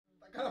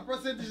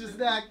percentage is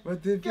that?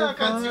 But if you're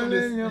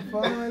falling, you're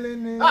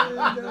falling in. Yo,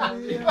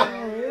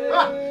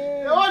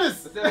 what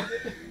is?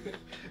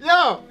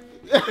 Yo!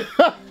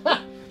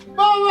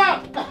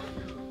 Mama!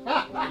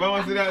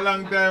 Mama see that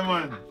long time,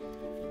 man.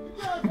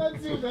 Can't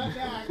consume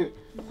that dog.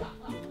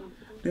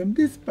 Them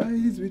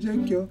despise,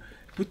 reject you,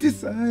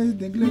 criticize,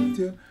 neglect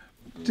you.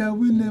 Jah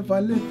will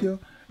never let you,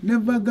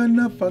 never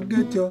gonna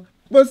forget you.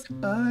 But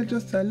I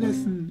just a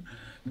lesson,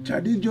 Jah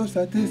did just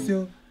a test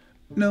you.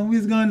 Now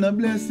he's gonna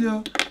bless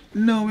you,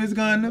 now he's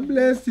gonna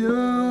bless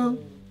you.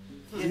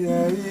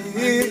 Yeah,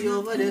 yeah.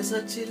 Over there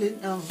so chilling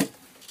now.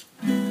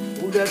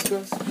 Who that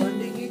cross on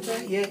the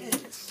guitar,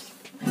 yes.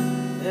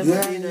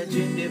 Never in a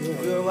dream they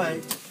were your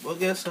wife. But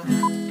guess what?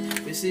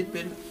 We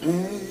sipping.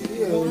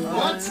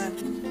 What?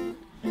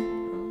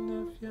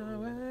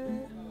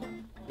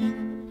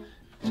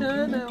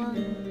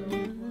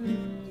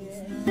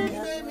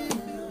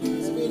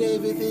 With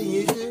everything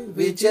you do,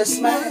 with your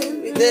smile,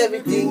 with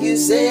everything you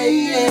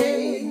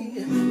say,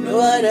 no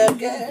other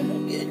girl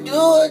can do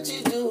what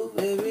you do,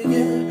 baby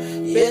girl.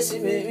 Yes,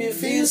 you make me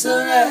feel so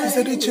right. Is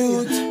that the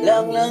truth?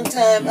 Long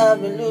time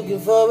I've been looking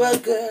for a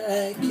girl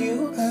like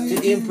you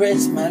to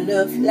impress my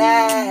love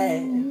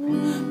life.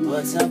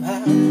 But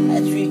somehow I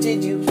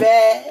treated you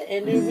bad,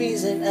 and the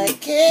reason I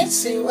can't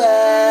see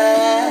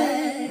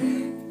why.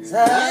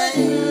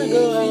 I'm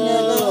going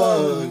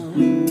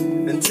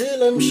on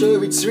until I'm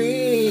sure it's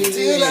real.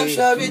 Till I'm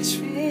sure it's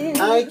real.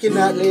 I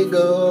cannot let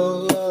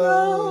go.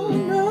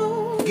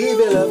 No. Give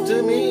your love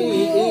to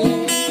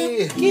me.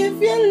 Give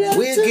your love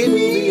we'll to keep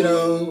me. moving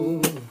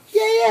on.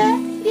 Yeah.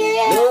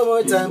 No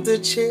more time to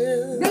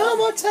chill. No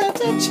more time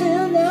to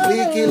chill now. We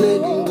can let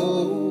it go.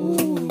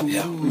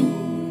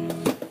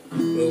 I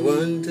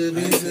want to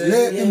be saved.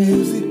 Let the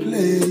music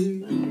play.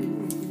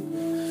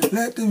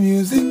 Let the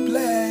music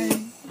play.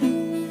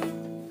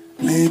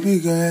 Baby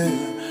girl,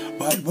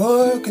 what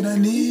more can I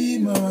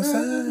need my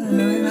son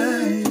every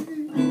night?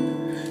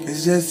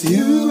 It's just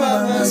you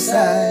by my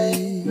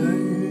side.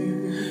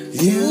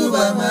 You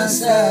by my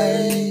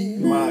side.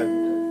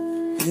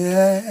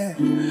 Yeah.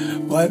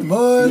 What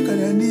more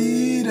can I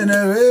need on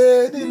a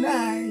rainy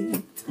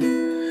night?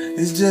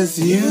 It's just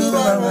you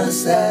by my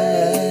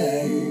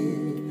side.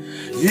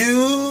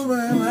 You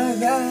by my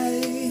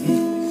side.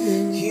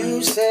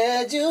 You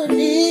said you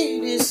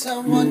needed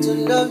someone to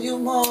love you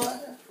more.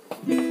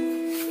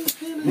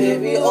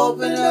 Baby,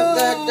 open up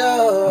that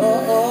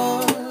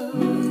door.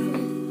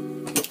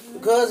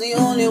 Cause the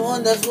only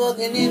one that's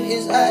walking in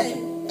is I.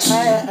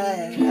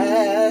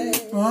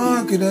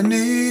 What could I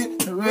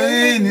need a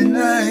rainy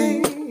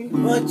night?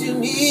 What you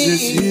need,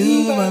 just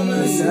you by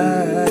my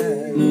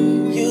side.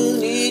 You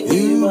need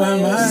me by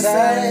my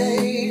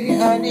side.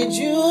 I need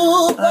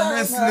you by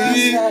my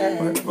side.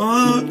 What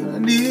more do I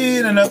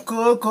need on a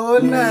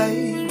cold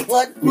night?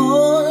 What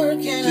more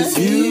can just I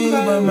need? Just you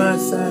by my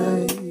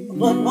side.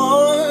 What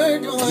more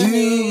do I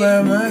need? You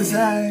by my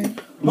side.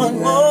 What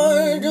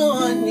more do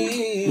I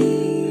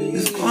need?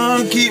 Just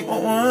gonna keep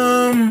on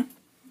warm.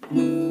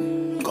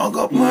 Conk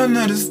up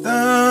under the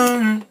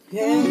storm.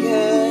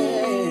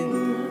 Yeah.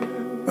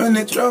 When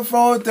it's rough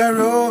out the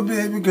road,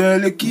 baby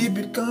girl, you keep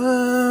it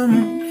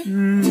calm.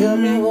 Tell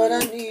me what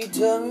I need,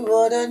 tell me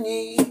what I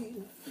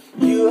need.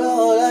 You are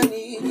all I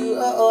need, you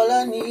are all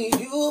I need.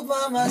 You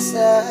by my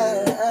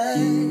side.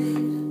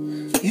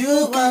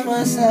 You by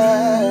my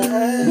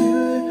side.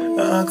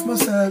 I ask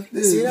myself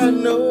this. See, I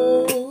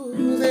know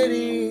that it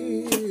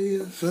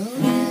is.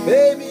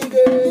 Baby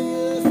girl,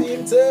 you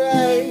seem to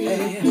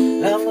right.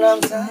 Long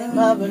time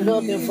I've been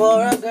looking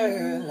for a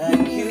girl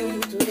like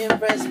you to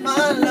impress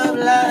my love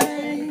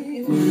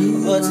life.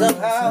 But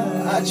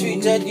somehow I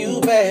treated you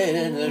bad,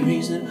 and the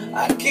reason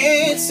I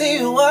can't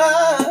see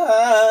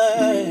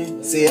why.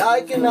 See,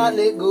 I cannot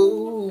let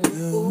go.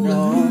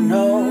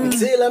 No.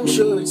 Until I'm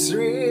sure it's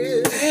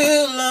real.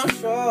 Till I'm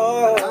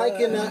sure I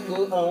cannot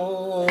go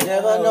on.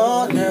 Never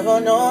know.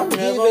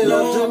 Give your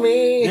love to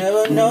me.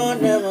 Never know.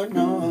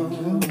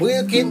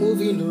 We'll keep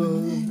moving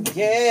on.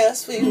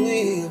 Yes, we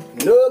will.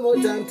 No more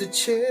time to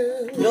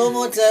chill. No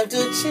more time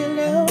to chill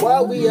now.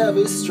 What we have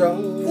is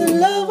strong. The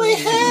love we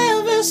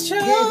have is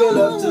strong. Give your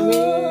love to me.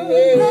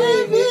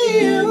 Baby,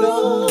 you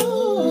know.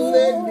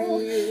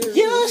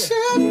 You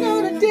should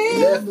know the deal.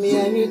 Left me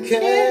and you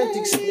can't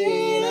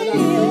explain. And I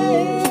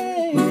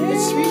know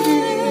it's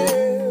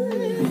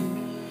real.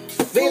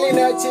 Feeling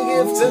that you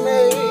give to me.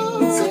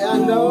 Say I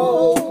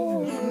know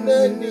the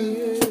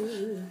deal.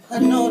 I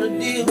know the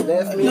deal.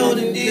 Left me know and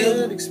the you deal.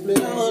 can't explain.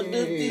 Know the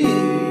deal.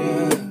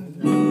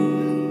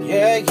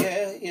 Yeah.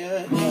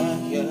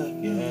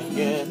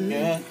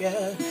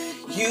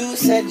 You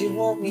said you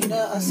want me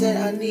now. I said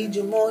I need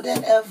you more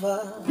than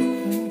ever.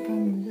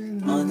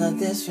 Under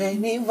this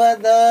rainy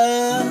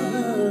weather.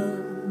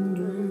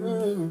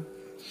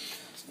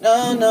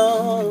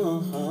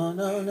 No.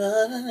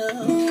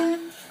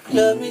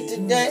 Love me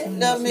today,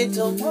 love me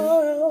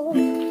tomorrow.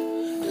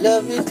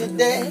 Love me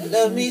today,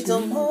 love me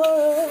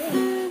tomorrow.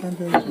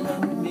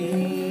 Love me.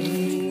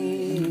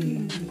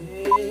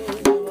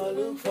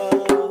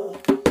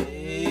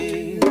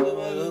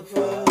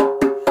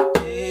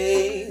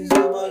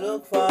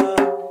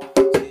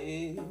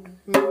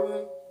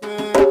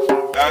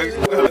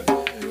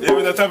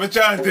 have a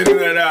chant in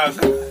the dog.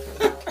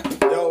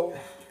 Yo.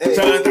 Hey.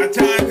 Chant,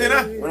 you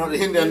know? We're not the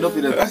Indian dopey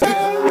there.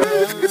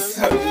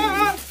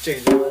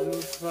 Change my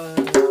look fine.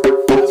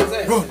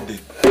 Run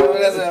it.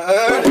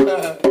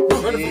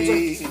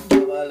 Change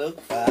my look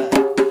fine.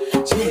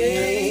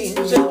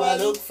 Change my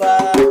look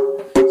fine.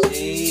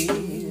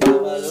 Change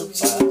my look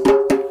fine.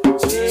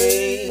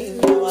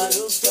 Change my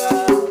look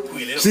fine.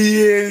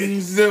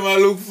 Change them I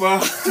look for.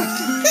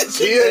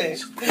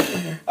 Change.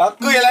 A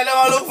quail I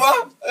never look for.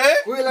 Eh?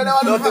 Quail I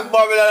never look Nothing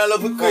Babylon I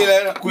look for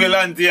quail. Quail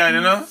Lantian,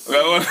 you know?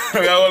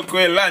 We got all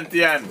Quail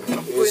Lantian.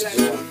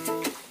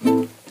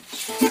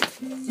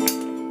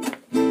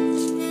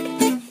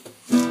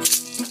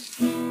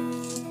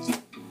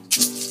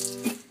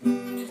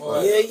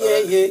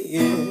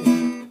 Yeah.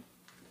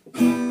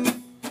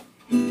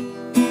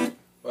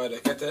 What, the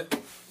cat?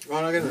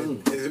 Run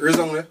again. Is it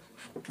reason there?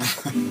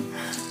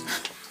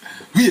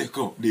 Wake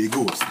up, they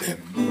ghost them.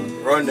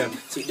 Run them.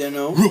 See them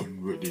now? Run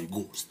where they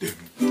ghost them.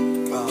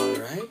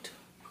 Alright.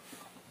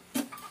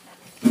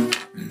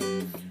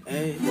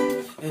 Hey,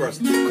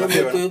 First, come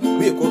here,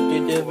 wake up the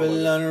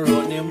devil and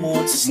run him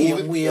out.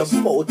 Same way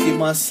about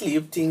him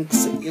asleep,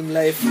 thinks him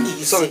life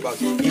easy. Sorry, Bob.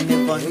 You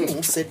never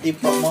know, said the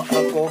bomber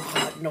I go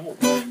hard now.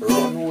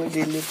 Run with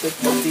the little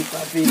puppy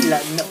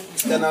Babylon now.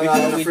 Then I'll Because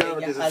get we the free take you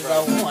advertisement as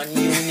a one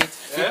unit.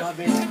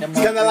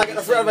 Can I like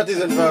the free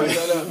advertisement for me?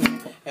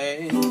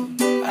 Hey,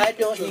 I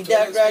don't need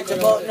that right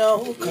about now.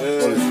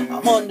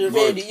 I'm on the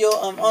radio,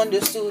 I'm on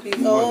the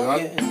studio.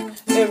 Yeah.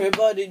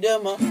 Everybody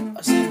them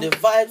I see the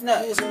vibes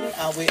nice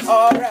and we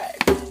alright.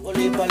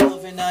 Only for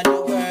loving on the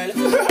world,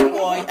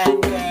 boy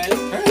and girl.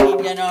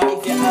 Indian or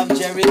if you have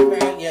Jerry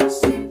Pearl,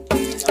 yes.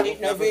 It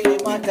not really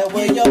matter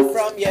where you're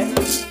from, yeah.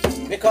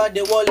 Because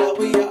the whole of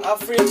we are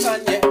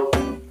African, yeah.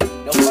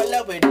 No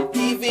color when the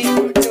TV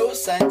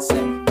produce and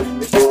say.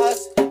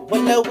 Because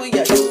whole of we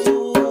are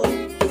you.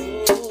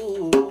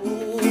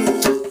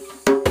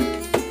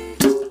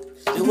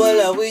 The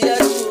whole of we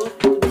are you.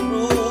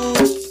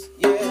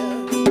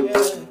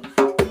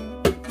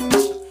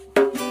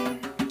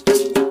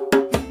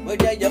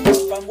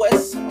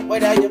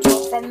 Whether you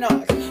come from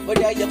north,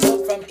 whether you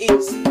come from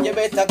east, you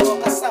better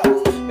go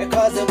south.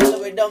 Because the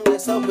way we down there,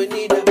 so we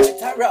need a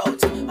better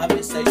route. And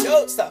we say,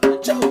 yo, stop the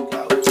choke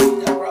out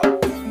the route.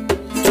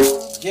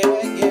 Yeah.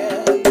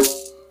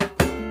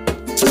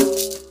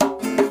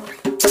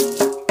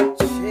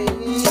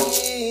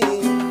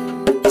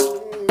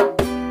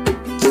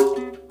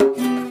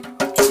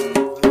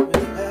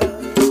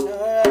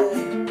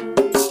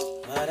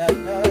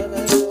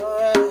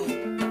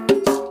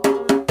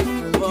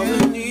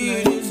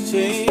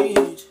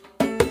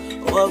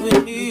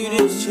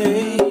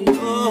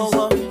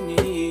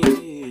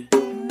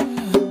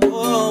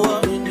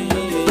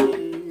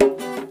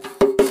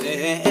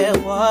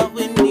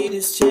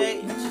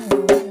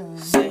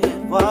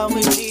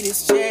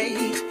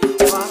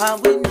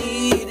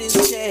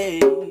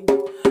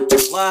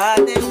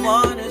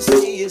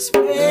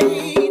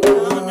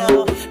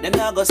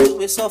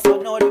 Suffer,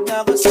 no, them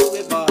not gonna see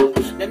we ball.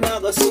 Them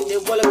not gonna see the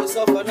wall of we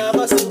suffer, not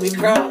gonna see we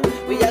cry.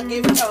 We are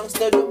giving thanks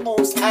to the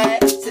Most High,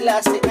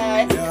 Selassie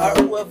I, or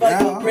whoever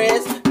you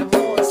praise, the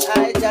Most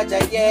High, Jaja,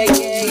 yeah.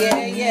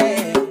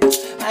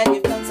 I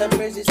give thanks and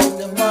praises to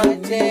the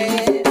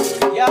mighty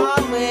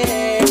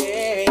Yahweh.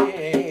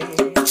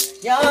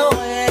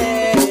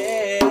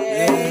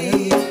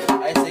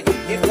 I say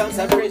give thanks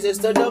and praises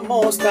to the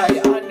Most High,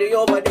 and the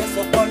over there,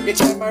 so on the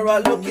camera,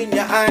 look in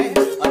your eye.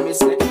 And me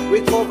say,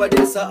 we cover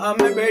this, I'm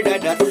my brother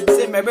that.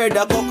 Say my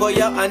brother Coco,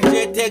 yeah, and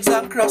Jay takes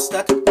and cross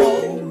that.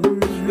 Oh,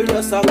 we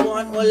just have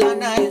one all a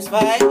nice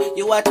vibe.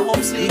 You at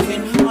home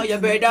sleeping, oh your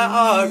brother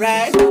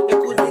alright. You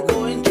could be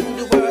going through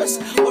the worst,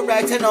 but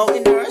right now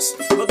in nurse.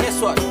 But guess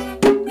what?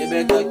 You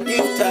better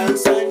give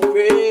thanks and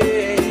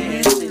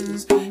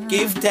praises.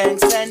 Give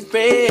thanks and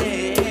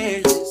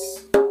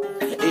praises.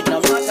 It no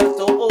matter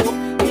to who,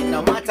 it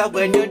no matter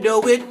when you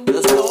do it.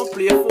 Just don't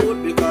play fool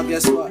because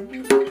guess what?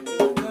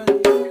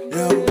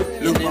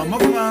 Look at my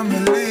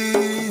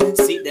family.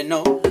 See them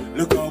now.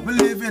 Look how we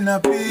live in a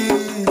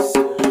peace.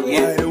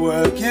 Why the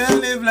world can't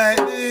live like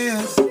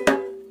this?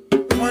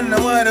 Wonder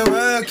why the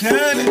world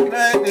can't live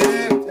like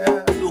this.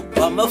 Look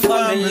at my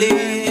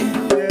family.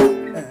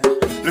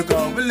 Look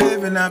how we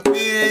live in a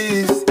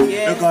peace.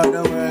 Look how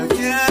the world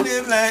can't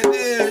live like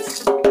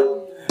this.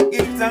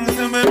 Give thanks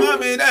to my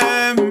mommy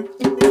them.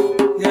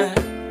 Yeah.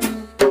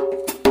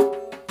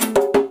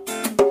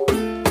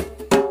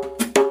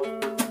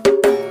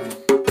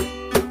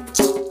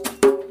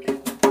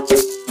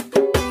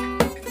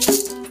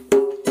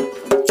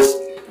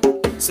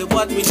 So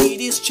what we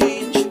need is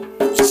change.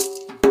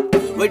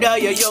 Whether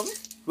you're young,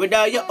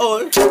 whether you're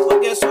old,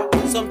 but guess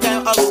what?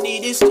 Sometimes all we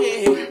need is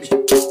change.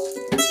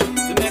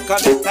 To make a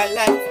better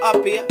life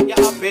happier, your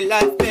happy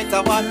life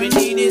better. What we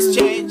need is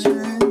change.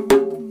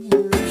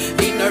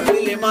 It don't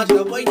really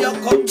matter where you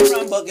come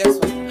from, but guess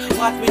what?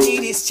 What we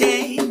need is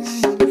change.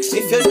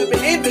 If you don't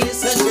believe,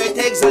 listen to it,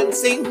 takes and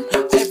sing.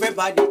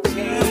 Everybody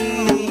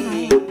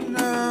change.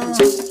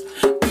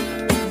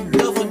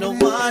 Love no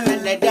one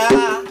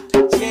another.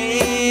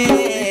 Change.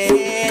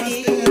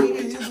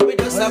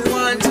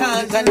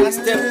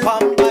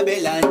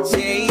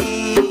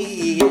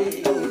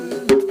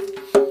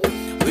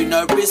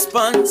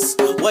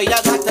 What you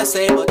got to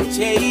say about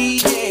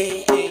change?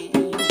 Hey, hey,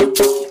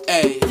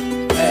 hey,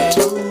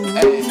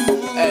 hey.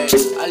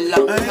 A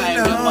long time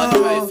you might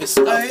try to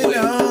stop with,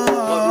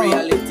 but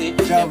reality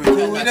them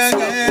cannot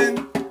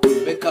stop.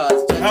 Because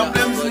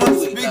problems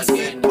must fix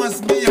it,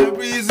 must be a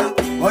reason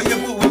why you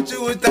put with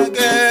you it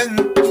again.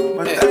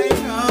 But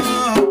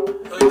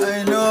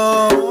I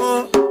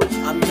know,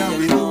 I'm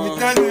gonna do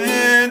it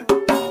again.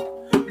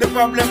 The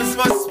problems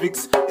must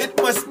fix, it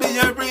must be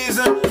a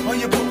reason why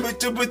you put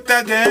with you it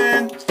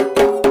again.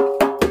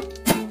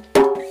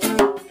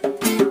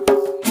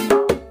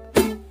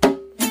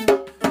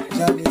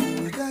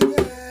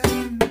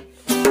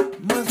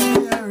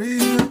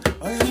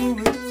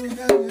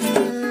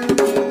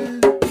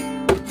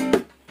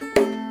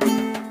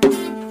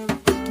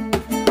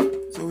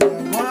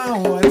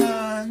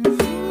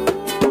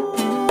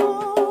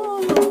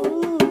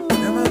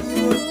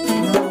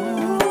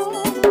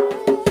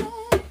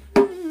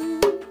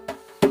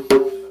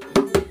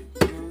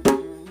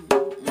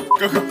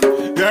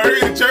 They're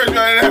in church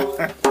right now.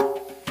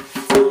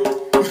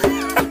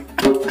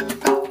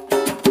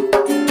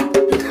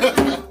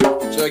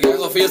 So I gotta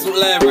go Facebook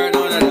Live right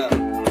now.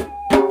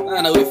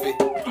 I know if it.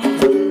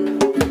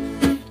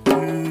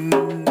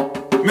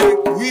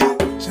 Make we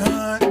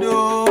chant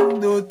down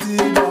dirty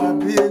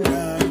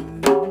Babylon.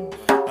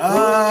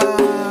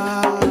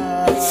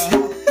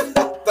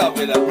 Stop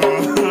it up.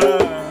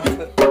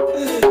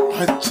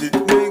 Watch it,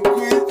 make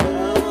we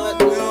chant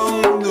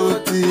down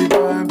dirty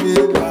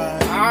Babylon.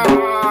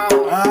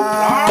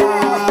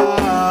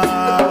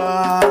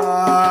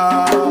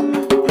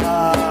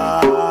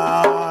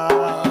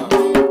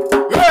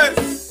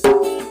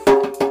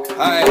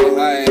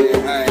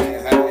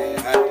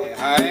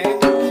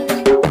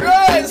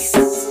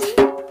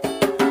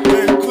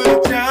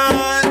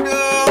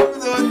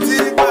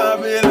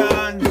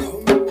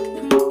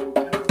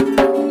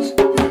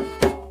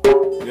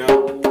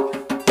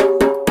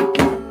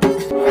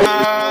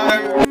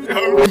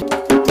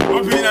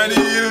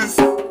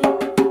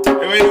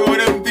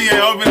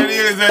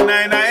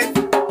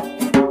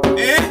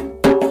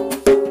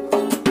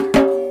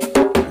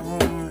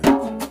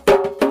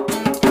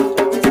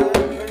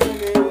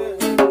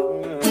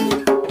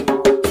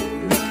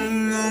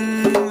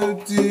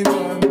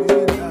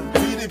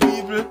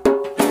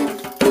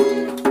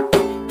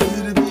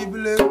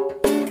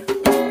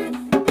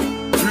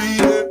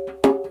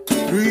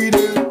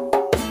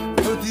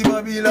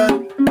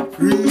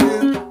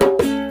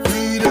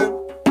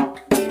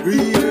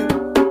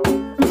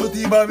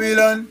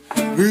 Babylon,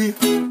 free,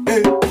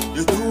 hey,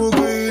 you're too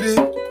greedy,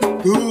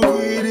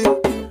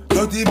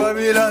 dirty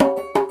Babylon.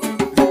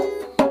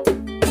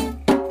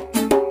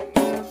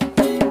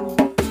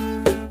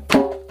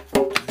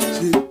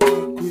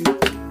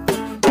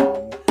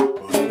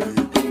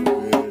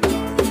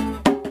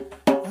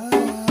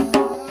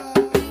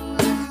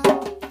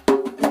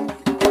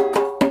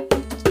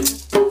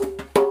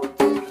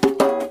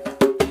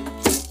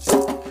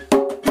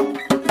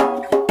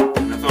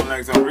 That sounds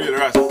like some real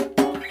rust.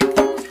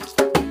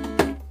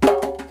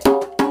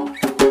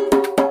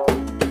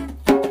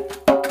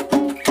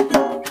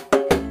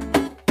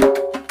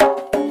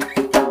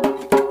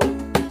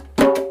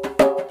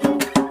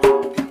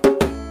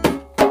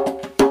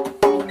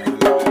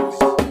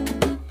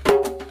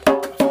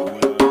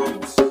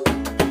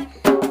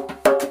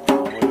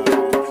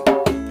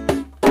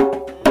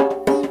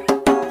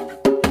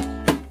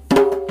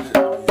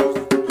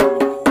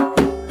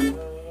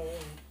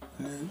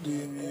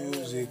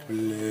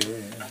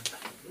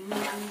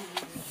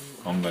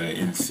 I'm gonna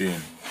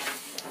insane.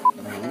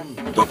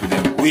 Top of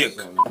them wake.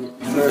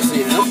 Never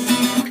seen it.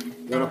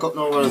 You wanna cut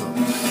no words?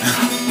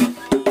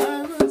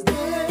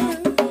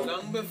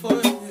 Long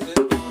before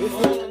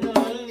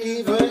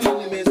even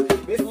enemies,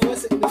 before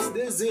sickness,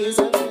 disease,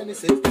 and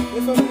menaces,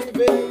 before me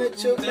being the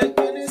choke like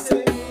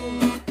anything.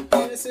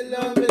 Honestly,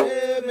 love and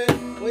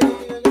living,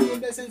 waiting on the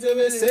blessings to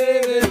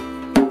receive it.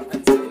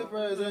 Until the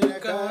prayers when you're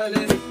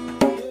calling,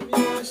 give me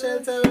a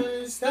shelter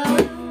when it's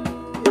time.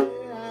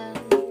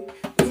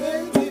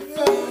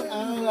 24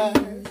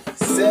 hours,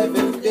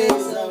 7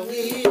 days a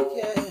week.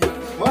 Yeah.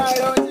 Why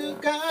don't you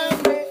come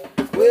me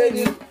when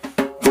you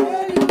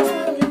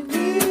come in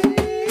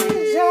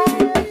peace? I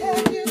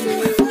help you to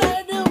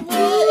find a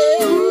way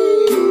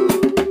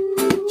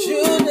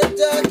through the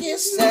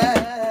darkest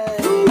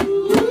side.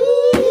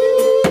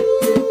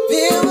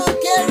 We will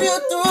carry you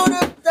through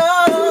the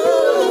dark,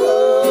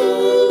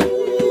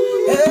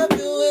 help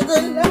you with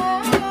the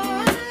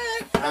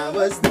light. I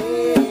was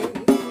there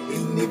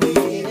in the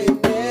beginning.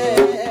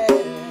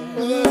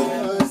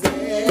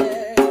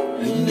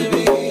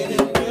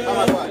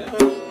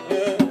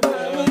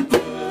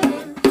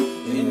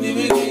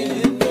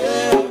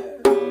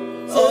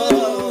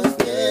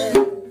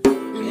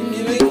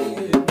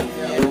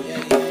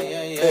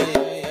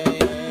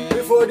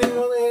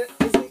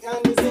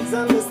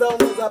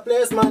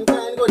 Place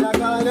mankind could have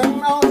called them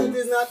round. It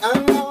is not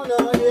unknown, no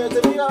here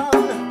to be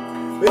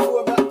on.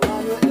 Before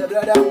Batman with the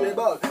blood and the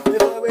ball,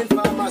 before when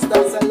farmers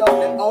start sell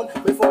out them own,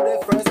 before the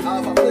first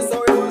half of the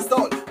story was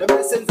told, the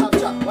blessings of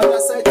Jah, what I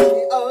said to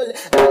the old.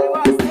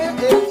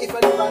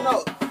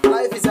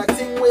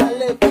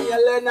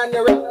 and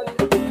you run.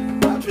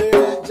 I play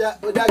that jack,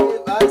 but I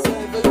give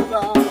myself a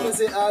love. I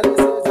say all this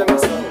is a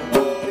soul.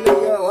 You know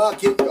you're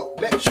walking, yo.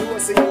 Make sure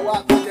say you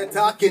walk with your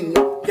talking,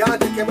 yo.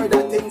 Can't take care of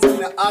the things when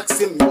you ask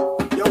him, yo.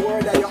 Your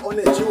word that you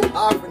only Jew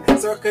offering.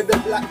 Circle the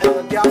black and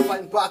you can't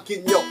find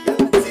parking, yo. You know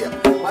what I'm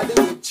saying?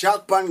 Mother with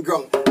chalk and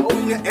ground. But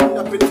when you end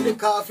up in the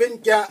coffin,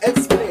 can't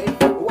explain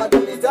what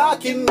are you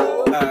talking,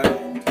 yo.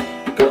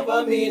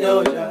 Cover me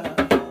no job.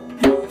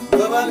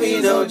 Cover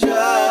me no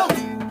job.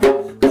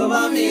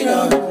 Cover me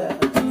no job.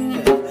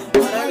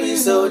 Wanna be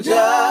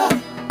soldier.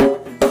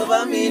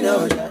 Cover me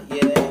no job.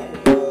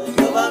 Yeah.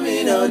 Cover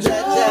me no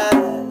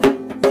job.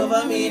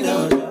 Cover me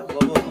no job.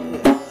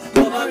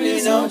 Cover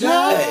me no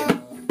job.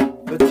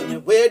 But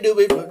then where do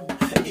we run?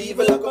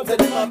 Evil I come to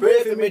them and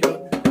pray for me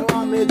done.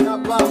 I make a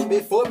plan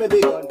before me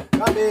begun.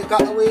 I make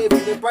a way for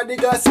the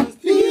prodigal sons,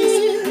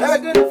 please. I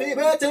got a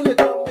fever till me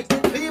come. Make the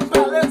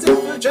people let's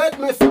infiltrate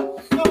me fun.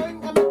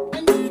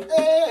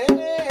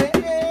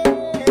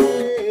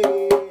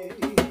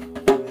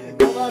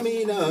 Cover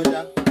me no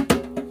job.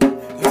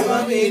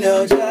 Cover me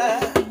no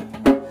job.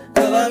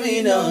 Cover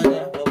me no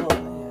job.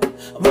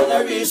 I'm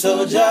gonna be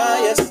soldier,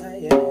 yes I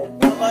am.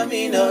 Cover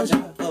me no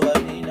job. Cover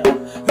me no.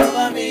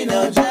 Cover me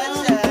no job.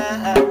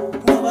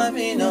 Cover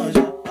me no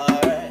job.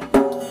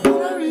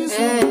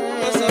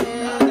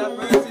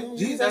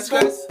 Jesus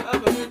Christ,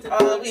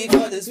 all we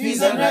got is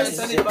peace and rice.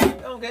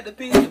 Don't get the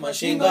peace, the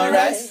machine gon'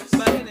 rise.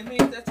 My enemy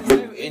that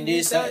is in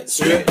this side,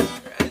 straight.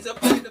 Rise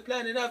up like the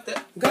planet after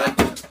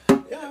God.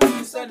 Yeah,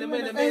 we start them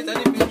enemies, and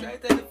if you try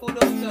to the food up,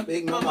 the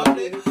big mama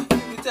play. If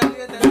you tell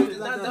you that it's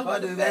not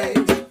about the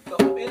veins,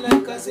 don't be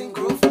like cousin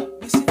Groove.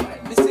 Missy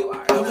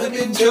why, I've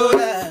been through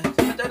that. I'm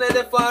trying to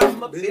the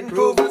farm, I've been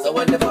proven. So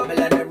when the family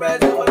and the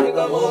rise, I want to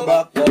go move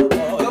back.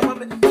 Come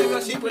on, take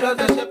a sheep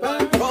without a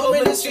shepherd. Roam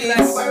in the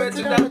streets, pirate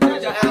to that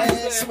treasure.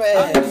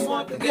 I just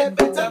want to get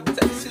better.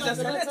 This is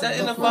just a letter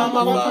in the form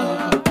of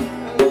love.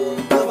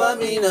 Cover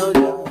me no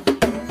job.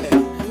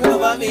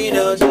 Cover me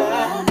no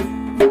job.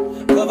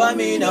 Cover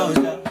me no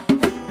job.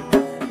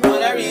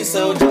 Wanna read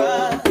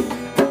soldier.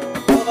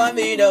 Cover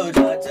me no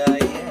job,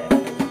 yeah.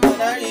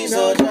 Wanna read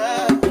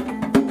soldier.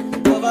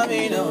 Cover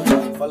me no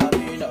job. Follow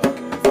me no.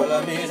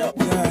 Follow me no.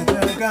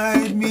 Jaja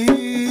guide me.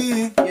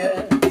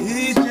 Yeah.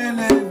 Each and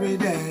every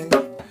day.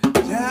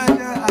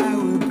 Jaja, I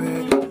will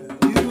beg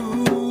you.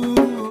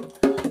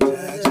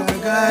 Jaja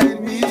guide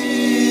me.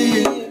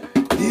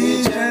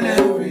 Each and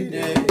every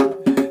day.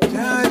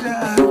 Jaja,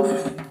 I will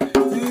beg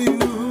to you.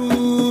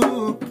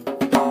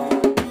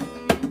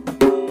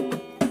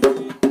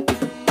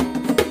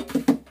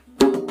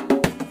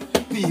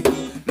 People,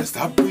 let's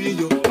stop praying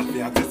you. I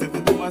feel aggressive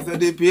with the ones that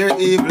they peer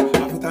evil.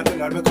 I feel that the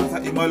Lord because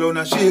of him alone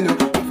a shield you. I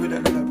feel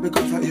that the Lord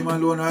because of him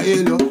alone a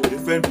heal you.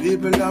 Different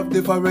people have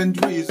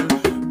different reasons.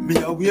 Me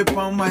away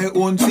from my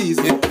own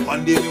season.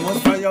 One day we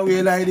must fly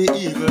away like the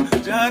eagle.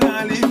 John,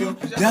 I leave you.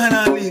 John,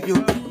 I leave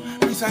you.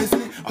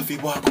 Precisely, I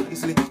feel walk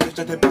easily. Just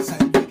at the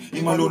beside me.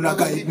 Him alone a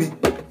guide me.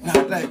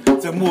 Not like,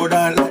 say more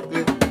than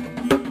likely.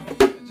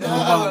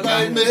 John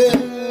guide me.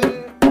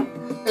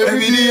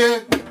 Every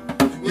day.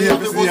 We have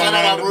to see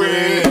another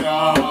prayer.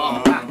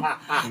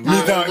 Me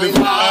thank the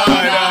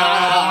Father.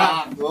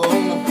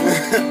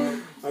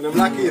 And I'm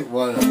lucky.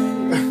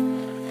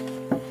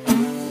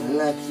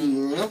 Lucky,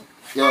 you know?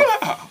 Yo,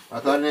 I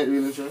can't let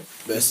you know.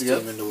 Best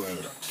team in the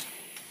world.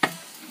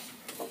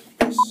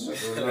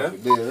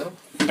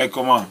 Hey,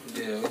 come on.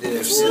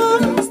 Yeah,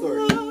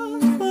 Story.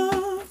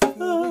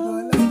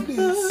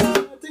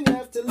 Nothing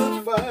left to look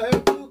for.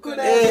 Who could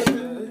have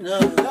been?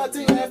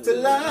 Nothing left to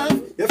love.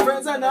 Your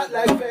friends are not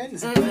like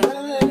friends.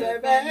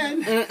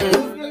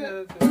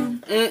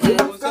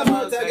 Come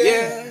out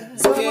again.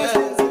 So much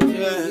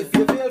if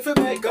you feel for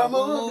make a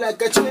move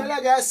like a trail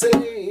of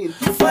gasoline.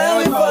 Why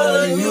we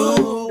follow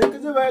you?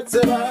 Because the words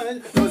are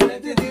on. Those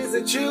entities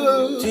are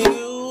true.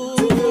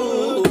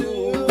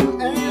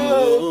 And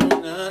you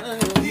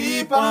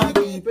keep on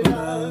keeping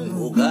on.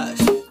 Oh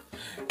gosh.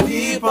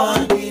 Keep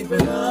on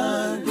keeping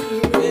on.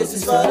 This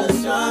is for the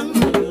strong,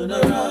 do the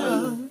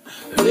wrong.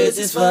 This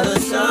is for the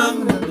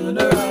strong, do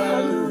the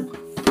wrong.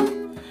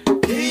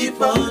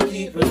 Keep on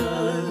keeping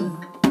on.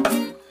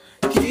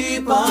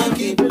 Keep on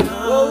keeping on.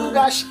 Oh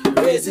gosh.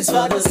 This is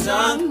for the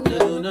strong,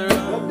 do the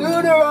wrong.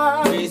 Do the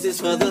wrong. This is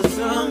for the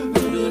strong,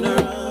 do the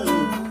wrong.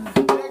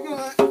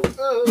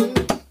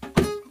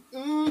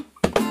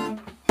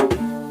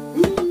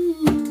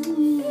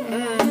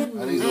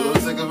 I need to go to the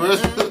second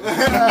verse.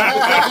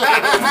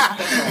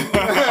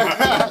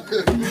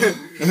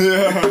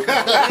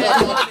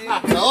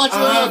 All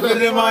for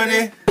the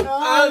money.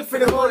 All for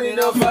the money,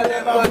 no for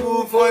them are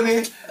too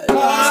funny.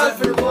 All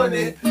for the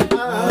money,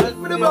 all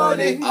for the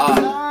money,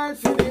 all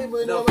for the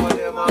money, no for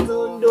them are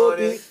too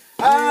dirty.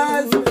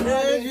 All for the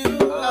money,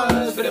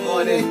 all for the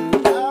money,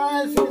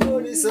 all for the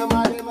money, some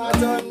of them are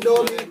too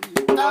dirty.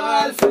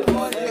 All for the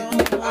money,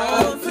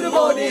 all for the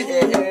money.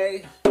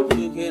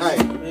 Hey,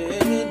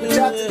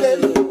 chat to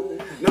them.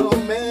 No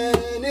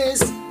man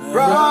is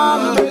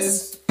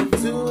promised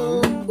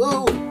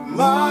tomorrow.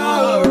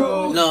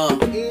 No.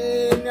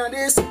 In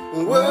this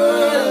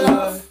world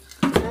of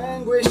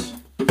anguish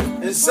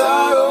the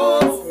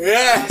sorrow.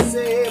 Yeah.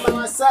 Say,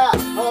 Mama Sa,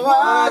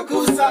 Mama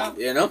Kusa.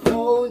 You know?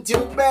 Don't you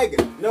beg,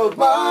 no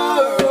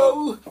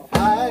borrow.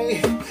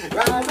 I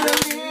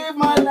rather live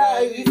my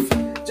life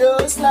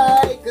just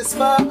like a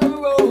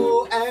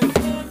sparrow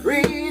and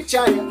reach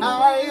higher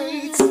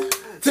heights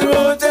to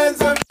mountains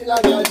of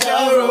like a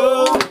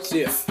jarrow.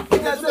 Safe.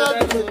 Because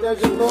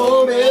there's a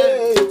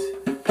moment.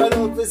 I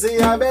hope to see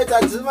a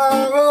better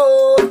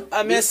tomorrow.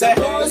 I miss a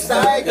most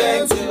I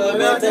can to a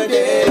better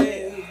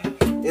day.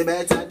 You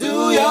better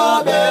do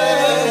your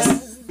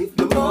best. If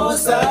the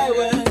most I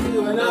went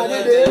to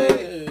another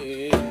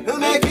day, it'll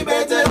make it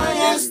better than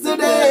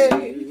yesterday.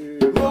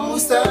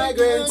 Most I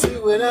grant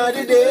to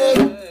another day.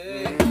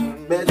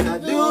 Better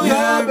do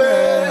your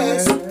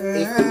best.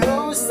 If the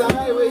most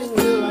I went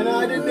to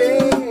another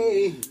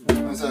day.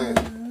 I'm sorry.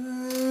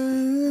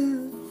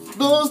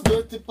 Those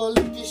dirty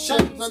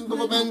politicians and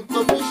government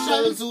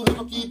officials who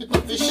never keep it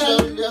official,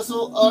 they are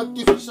so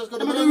artificial, cause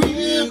them are the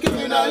real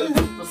criminal.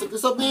 Cause it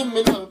is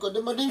subliminal, cause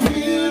them are the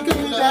real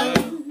criminal.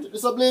 It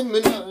is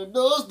subliminal.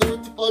 Those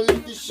dirty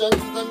politicians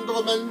and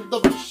government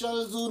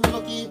officials who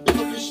never keep it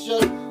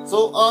official,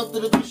 so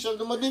artificial,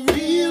 them are the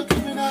real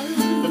criminal.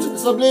 Cause it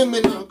is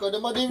subliminal, cause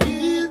them are the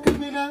real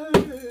criminal.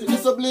 It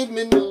is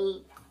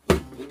subliminal.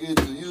 You get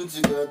to youth,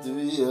 you got to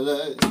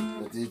realize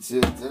that it's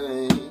your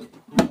time.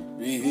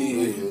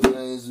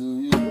 Realize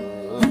who you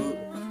are.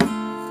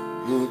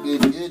 Don't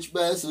get catch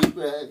by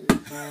surprise. The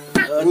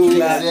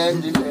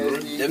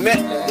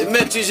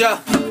Metinja.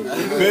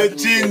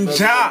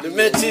 Metinja. The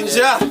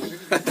Metinja.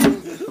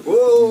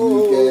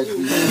 Whoa.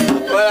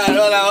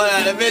 Hold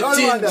on. The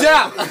Metinja.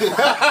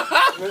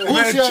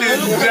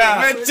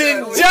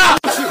 Metinja.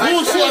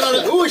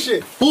 Who is she?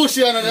 Who's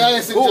she on the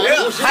highest?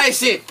 Hi,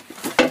 shit.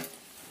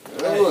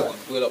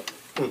 Pull up.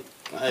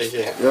 Yo,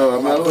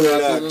 I'm not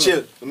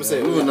chill. Let me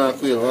say. We're not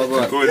queer. How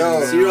about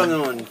Yo, Zero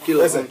no one. Kill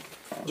us. listen.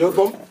 Joe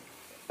Pump.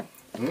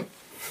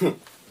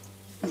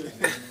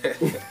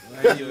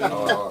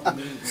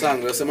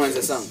 Song. What's the man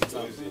say song?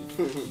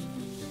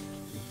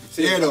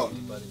 See here though.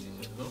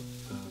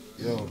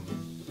 Yo.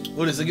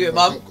 Who is the great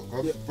Bob?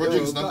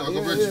 Projects not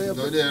go project.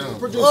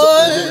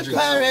 All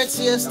pirates,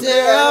 yes,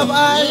 they are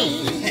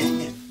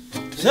mine.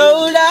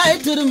 Sold I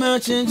to the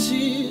merchant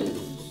shield.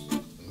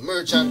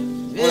 Merchant.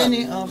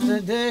 Any of the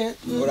day.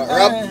 What up,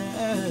 Rob?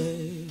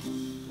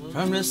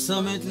 From the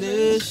summit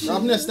list.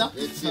 Rob Nesta.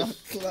 It's